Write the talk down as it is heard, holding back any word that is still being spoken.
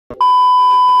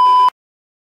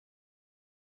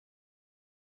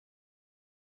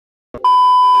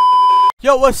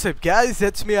Yo, what's up guys,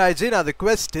 it's me IJ. Now the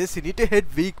quest is you need to hit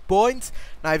weak points.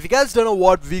 Now if you guys don't know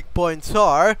what weak points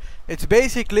are, it's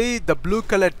basically the blue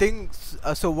color things.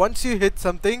 So once you hit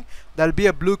something, there'll be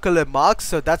a blue color mark,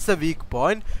 so that's the weak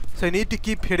point. So you need to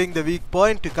keep hitting the weak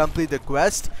point to complete the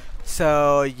quest.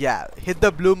 So yeah, hit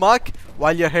the blue mark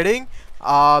while you're hitting.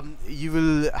 You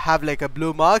will have like a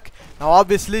blue mark. Now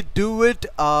obviously do it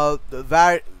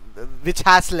which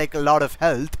has like a lot of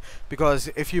health, because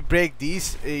if you break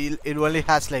these it only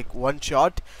has like one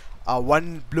shot,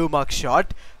 one blue mark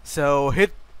shot. So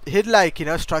hit like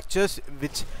structures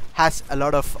which has a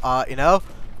lot of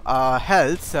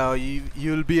health, so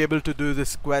you'll be able to do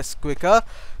this quest quicker.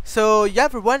 So yeah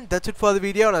everyone, that's it for the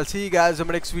video, and I'll see you guys in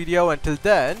my next video. Until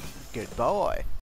then, goodbye.